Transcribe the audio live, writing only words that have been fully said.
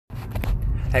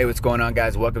Hey, what's going on,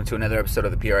 guys? Welcome to another episode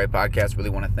of the PRA Podcast. Really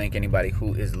want to thank anybody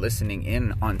who is listening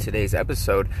in on today's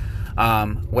episode.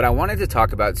 What I wanted to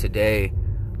talk about today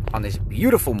on this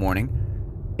beautiful morning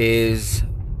is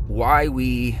why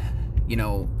we,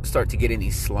 start to get in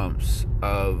these slumps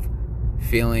of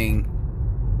feeling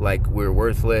like we're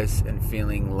worthless and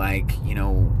feeling like,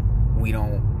 we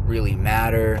don't really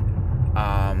matter,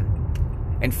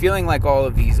 and feeling like all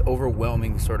of these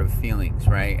overwhelming sort of feelings,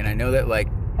 right? And I know that,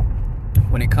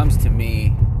 when it comes to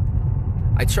me,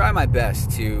 I try my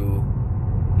best to,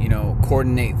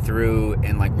 coordinate through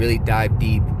and really dive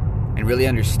deep and really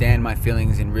understand my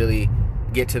feelings and really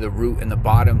get to the root and the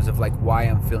bottoms of why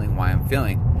I'm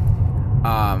feeling.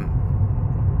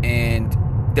 And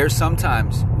there's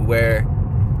sometimes where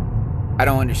I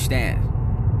don't understand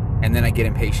and then I get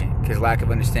impatient because lack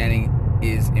of understanding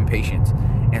is impatience.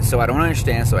 And so I don't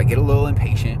understand, so I get a little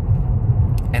impatient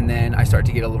and then I start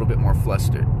to get a little bit more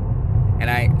flustered. And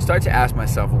I start to ask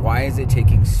myself, why is it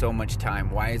taking so much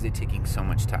time? Why is it taking so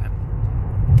much time?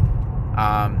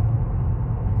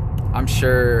 I'm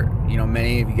sure,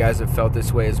 many of you guys have felt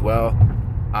this way as well.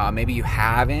 Maybe you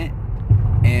haven't.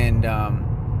 And,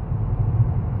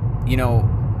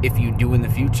 if you do in the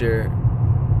future,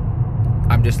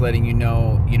 I'm just letting you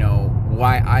know,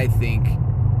 why I think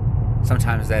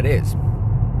sometimes that is.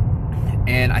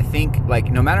 And I think,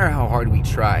 no matter how hard we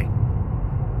try,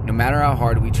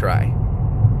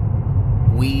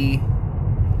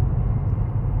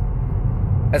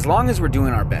 as long as we're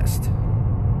doing our best,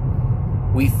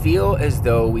 we feel as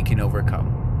though we can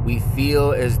overcome. We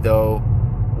feel as though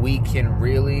we can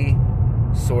really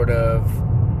sort of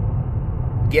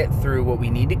get through what we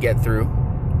need to get through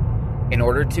in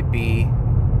order to be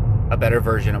a better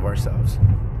version of ourselves.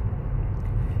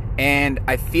 And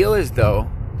I feel as though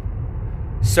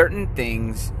certain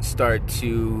things start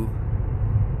to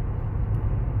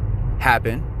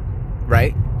happen,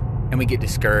 right? And we get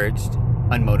discouraged,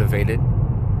 unmotivated,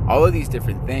 all of these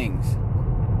different things.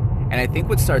 And I think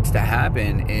what starts to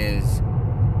happen is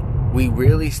we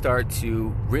really start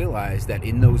to realize that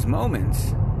in those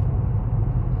moments,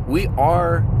 we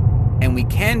are and we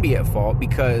can be at fault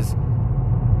because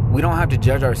we don't have to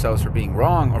judge ourselves for being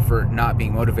wrong or for not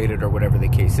being motivated or whatever the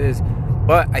case is.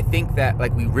 But I think that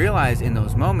we realize in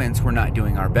those moments we're not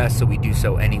doing our best, so we do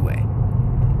so anyway.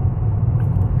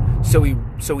 So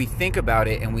we think about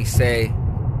it and we say,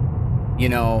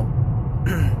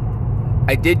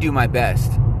 I did do my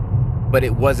best, but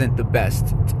it wasn't the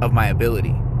best of my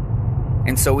ability.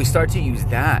 And so we start to use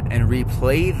that and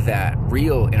replay that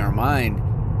reel in our mind.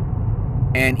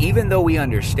 And even though we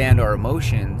understand our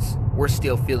emotions, we're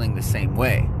still feeling the same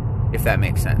way, if that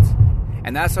makes sense.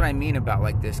 And that's what I mean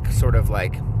about this sort of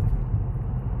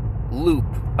loop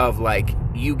of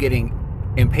you getting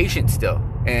impatient still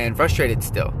and frustrated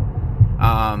still.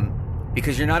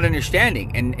 Because you're not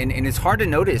understanding. And it's hard to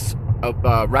notice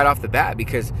right off the bat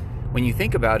because when you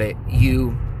think about it,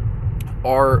 you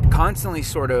are constantly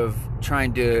sort of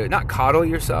trying to not coddle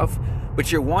yourself,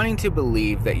 but you're wanting to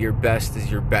believe that your best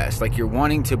is your best. You're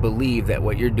wanting to believe that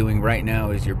what you're doing right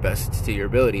now is your best to your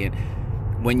ability. And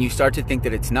when you start to think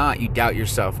that it's not, you doubt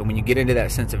yourself. And when you get into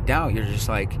that sense of doubt, you're just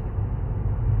I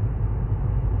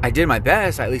did my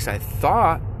best, at least I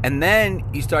thought. And then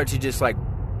you start to just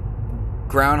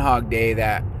Groundhog Day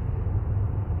that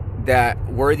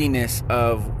worthiness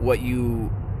of what you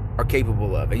are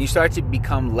capable of, and you start to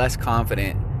become less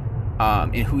confident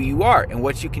in who you are and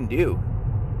what you can do.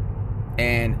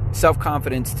 And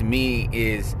self-confidence to me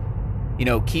is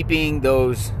keeping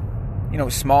those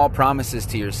small promises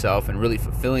to yourself and really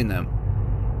fulfilling them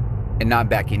and not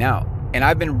backing out. And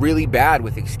I've been really bad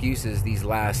with excuses these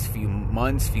last few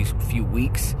months, few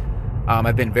weeks.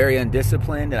 I've been very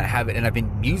undisciplined, and I've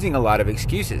been using a lot of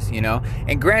excuses,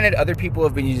 And granted, other people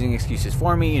have been using excuses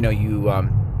for me.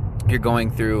 You're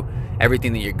going through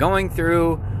everything that you're going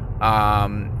through,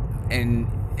 and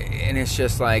it's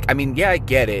just I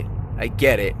get it,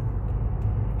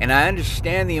 and I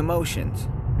understand the emotions,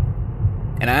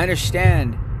 and I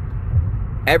understand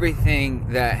everything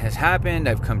that has happened.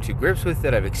 I've come to grips with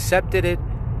it. I've accepted it.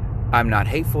 I'm not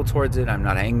hateful towards it. I'm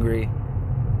not angry.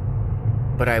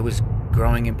 But I was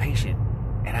growing impatient,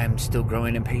 and I'm still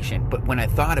growing impatient. But when I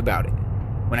thought about it,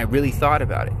 when I really thought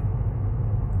about it,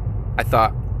 I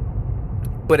thought,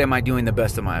 but am I doing the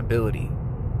best of my ability?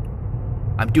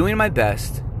 I'm doing my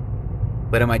best,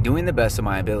 but am I doing the best of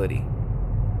my ability?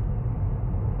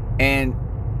 And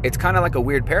it's kind of like a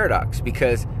weird paradox,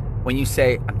 because when you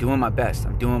say, I'm doing my best,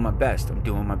 I'm doing my best, I'm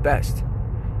doing my best,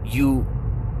 you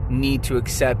need to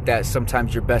accept that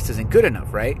sometimes your best isn't good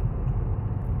enough, right?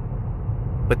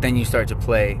 But then you start to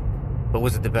play, but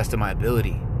was it the best of my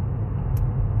ability?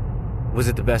 Was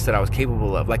it the best that I was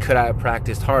capable of? Like, could I have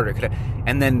practiced harder?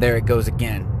 And then there it goes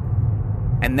again.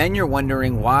 And then you're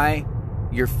wondering why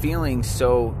you're feeling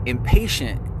so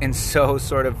impatient and so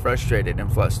sort of frustrated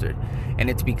and flustered. And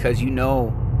it's because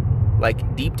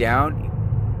like deep down,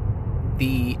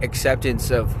 the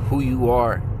acceptance of who you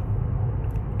are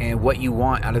and what you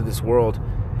want out of this world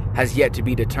has yet to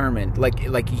be determined.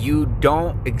 Like you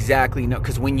don't exactly know,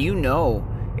 because when you know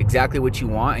exactly what you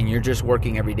want and you're just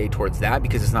working every day towards that,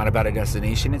 because it's not about a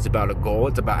destination, it's about a goal,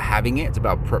 it's about having it, it's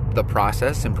about the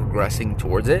process and progressing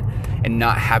towards it and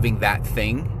not having that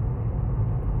thing.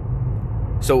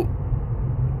 So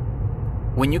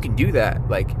when you can do that,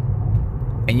 like,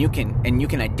 and you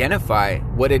can identify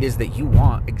what it is that you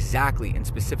want exactly and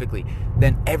specifically,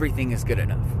 then everything is good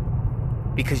enough.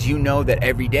 Because you know that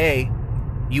every day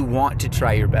you want to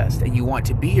try your best and you want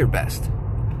to be your best.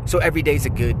 So every day's a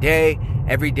good day.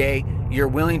 Every day you're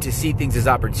willing to see things as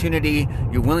opportunity.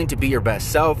 You're willing to be your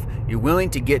best self. You're willing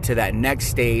to get to that next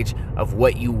stage of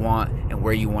what you want and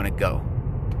where you want to go.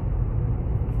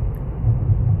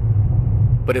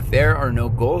 But if there are no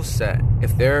goals set,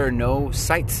 if there are no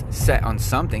sights set on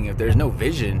something, if there's no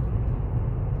vision,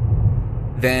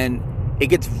 then it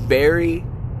gets very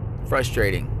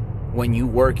frustrating when you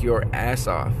work your ass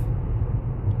off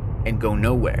and go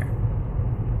nowhere.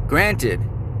 Granted,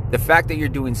 the fact that you're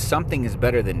doing something is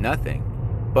better than nothing.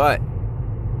 But,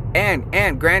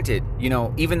 and granted,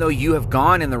 even though you have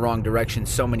gone in the wrong direction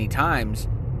so many times,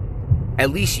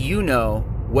 at least you know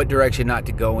what direction not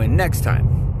to go in next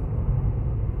time.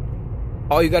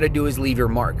 All you got to do is leave your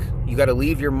mark. You got to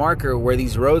leave your marker where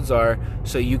these roads are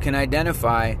so you can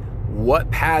identify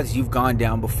what paths you've gone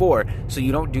down before so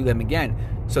you don't do them again.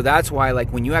 So that's why,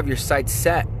 like, when you have your sights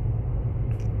set,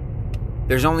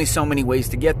 there's only so many ways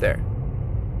to get there.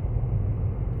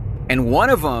 And one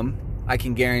of them, I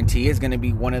can guarantee, is going to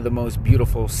be one of the most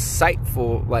beautiful,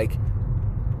 sightful,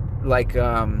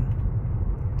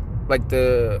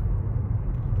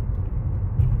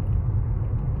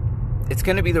 it's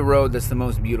going to be the road that's the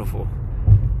most beautiful.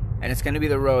 And it's going to be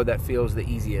the road that feels the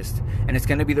easiest. And it's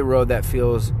going to be the road that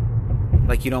feels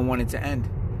like you don't want it to end.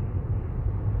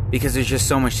 Because there's just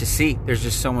so much to see. There's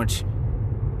just so much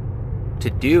to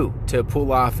do, to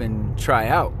pull off and try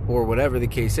out, or whatever the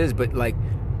case is. But like,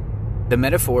 the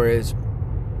metaphor is,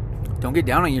 don't get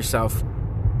down on yourself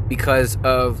because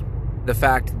of the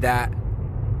fact that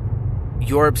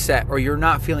you're upset or you're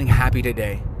not feeling happy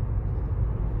today.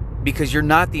 Because you're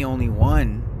not the only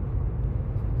one.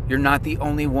 You're not the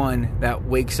only one that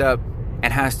wakes up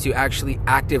and has to actually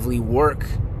actively work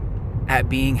at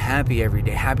being happy every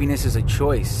day. Happiness is a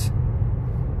choice.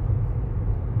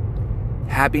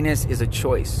 Happiness is a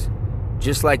choice.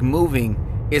 Just like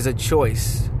moving is a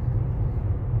choice.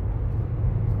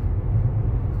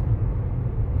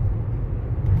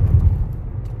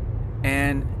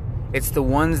 And it's the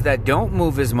ones that don't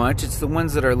move as much, it's the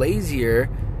ones that are lazier,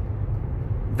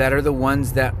 that are the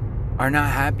ones that are not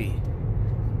happy.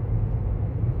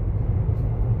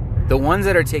 The ones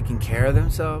that are taking care of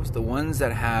themselves, the ones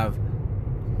that have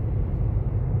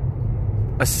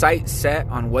a sight set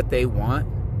on what they want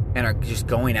and are just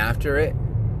going after it,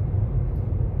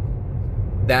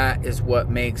 that is what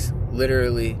makes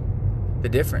literally the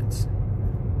difference.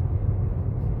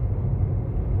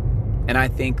 And I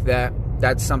think that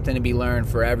that's something to be learned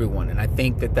for everyone. And I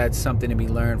think that that's something to be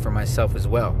learned for myself as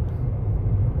well.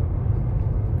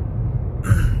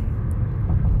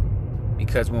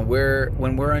 Because when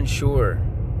we're unsure,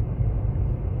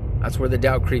 that's where the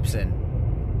doubt creeps in.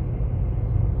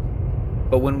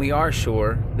 But when we are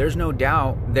sure, there's no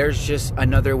doubt, there's just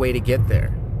another way to get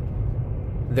there.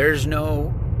 There's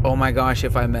no, oh my gosh,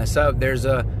 if I mess up, there's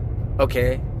a,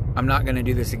 okay, I'm not going to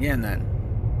do this again then.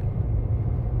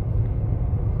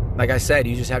 Like I said,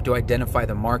 you just have to identify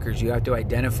the markers. You have to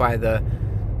identify the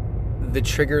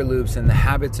trigger loops and the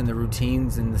habits and the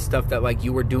routines and the stuff that like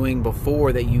you were doing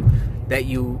before that you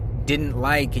didn't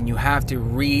like, and you have to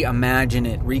reimagine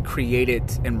it, recreate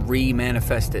it, and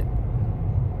re-manifest it.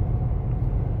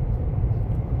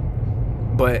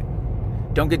 But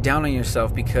don't get down on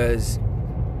yourself, because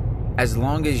as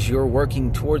long as you're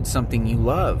working towards something you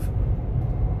love,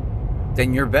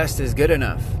 then your best is good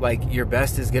enough. Like, your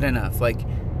best is good enough. Like,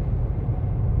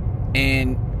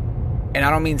 and I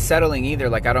don't mean settling either.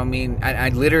 Like, I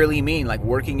literally mean like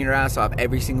working your ass off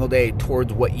every single day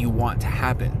towards what you want to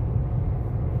happen.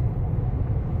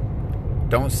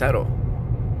 Don't settle.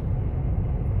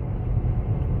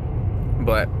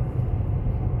 But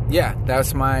yeah,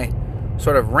 that's my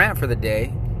sort of rant for the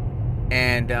day.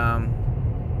 And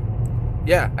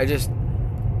yeah,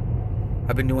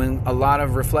 I've been doing a lot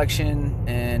of reflection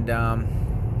and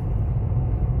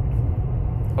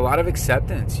a lot of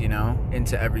acceptance,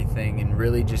 into everything, and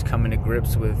really just coming to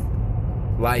grips with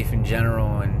life in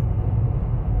general.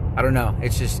 And I don't know,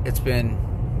 it's been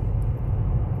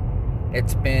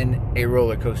a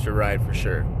roller coaster ride for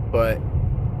sure, but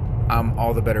I'm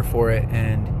all the better for it.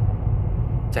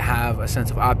 And to have a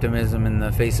sense of optimism in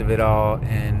the face of it all,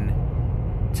 and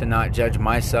to not judge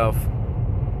myself,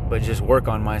 but just work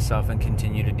on myself and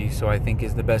continue to do so, I think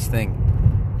is the best thing.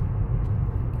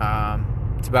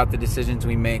 It's about the decisions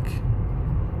we make.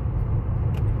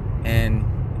 And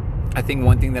I think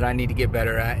one thing that I need to get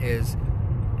better at is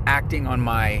acting on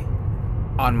my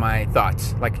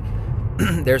thoughts. Like,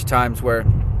 there's times where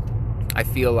I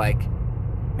feel like,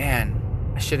 man,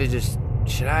 should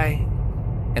I?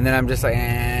 And then I'm just like,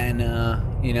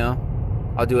 no,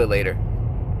 I'll do it later.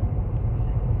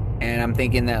 And I'm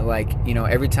thinking that, like,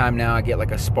 every time now I get like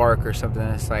a spark or something,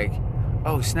 it's like,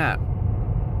 oh snap,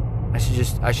 I should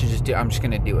just do. I'm just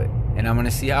gonna do it, and I'm gonna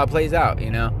see how it plays out,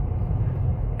 And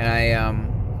I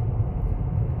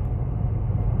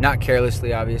not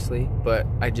carelessly, obviously, but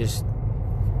I just,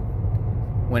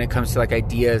 when it comes to like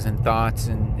ideas and thoughts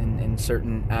and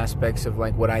certain aspects of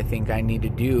like what I think I need to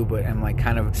do, but I'm like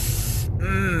kind of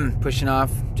pushing off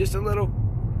just a little.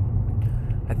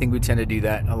 I think we tend to do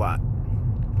that a lot.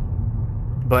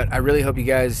 But I really hope you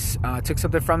guys took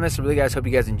something from this. I really hope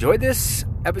you guys enjoyed this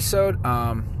episode.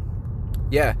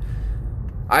 Yeah,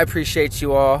 I appreciate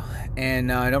you all. And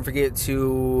don't forget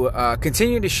to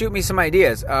continue to shoot me some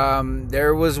ideas.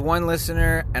 There was one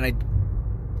listener, and I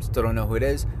still don't know who it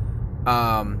is,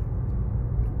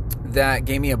 that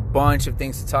gave me a bunch of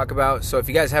things to talk about. So if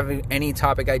you guys have any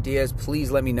topic ideas,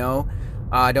 please let me know.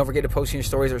 Don't forget to post in your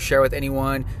stories or share with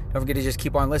anyone. Don't forget to just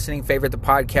keep on listening. Favorite the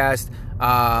podcast.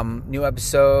 New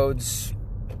episodes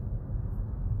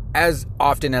as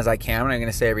often as I can. I'm not going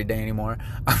to say every day anymore.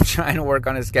 I'm trying to work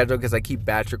on a schedule because I keep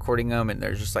batch recording them, and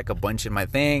there's just like a bunch in my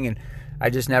thing, and I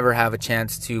just never have a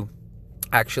chance to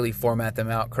actually format them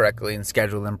out correctly and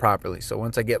schedule them properly. So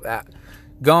once I get that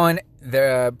going,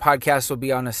 the podcast will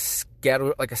be on a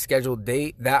scheduled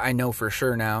date. That I know for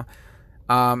sure now.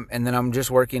 And then I'm just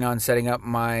working on setting up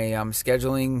my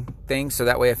scheduling thing, so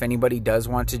that way if anybody does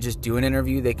want to just do an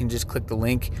interview, they can just click the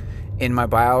link in my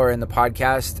bio or in the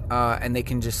podcast, and they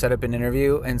can just set up an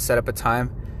interview and set up a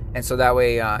time. And so that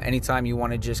way, anytime you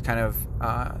want to just kind of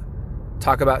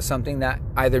talk about something that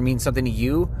either means something to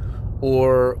you,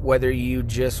 or whether you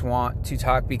just want to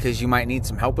talk because you might need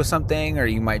some help with something, or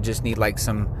you might just need like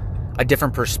a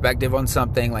different perspective on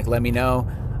something, like let me know.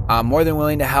 I'm more than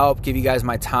willing to help, give you guys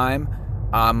my time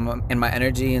and my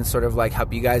energy, and sort of like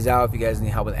help you guys out if you guys need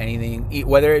help with anything,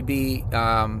 whether it be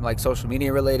like social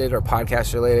media related or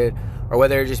podcast related, or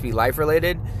whether it just be life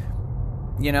related,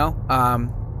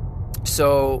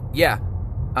 so yeah,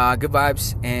 good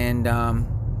vibes. And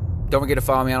don't forget to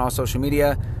follow me on all social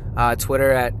media,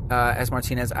 Twitter at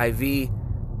smartinezIV,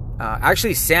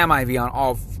 actually Sam IV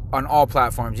on all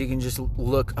platforms. You can just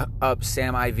look up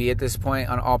Sam IV at this point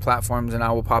on all platforms and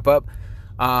I will pop up.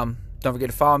 Don't forget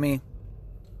to follow me.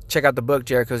 Check out the book,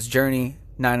 Jericho's Journey,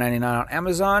 $9.99 on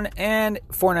Amazon and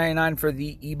 $4.99 for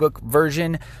the ebook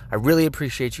version. I really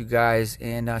appreciate you guys,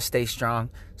 and stay strong,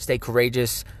 stay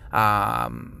courageous.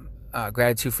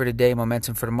 Gratitude for today,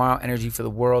 momentum for tomorrow, energy for the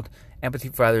world, empathy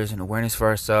for others, and awareness for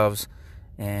ourselves.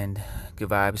 And good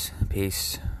vibes.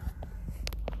 Peace.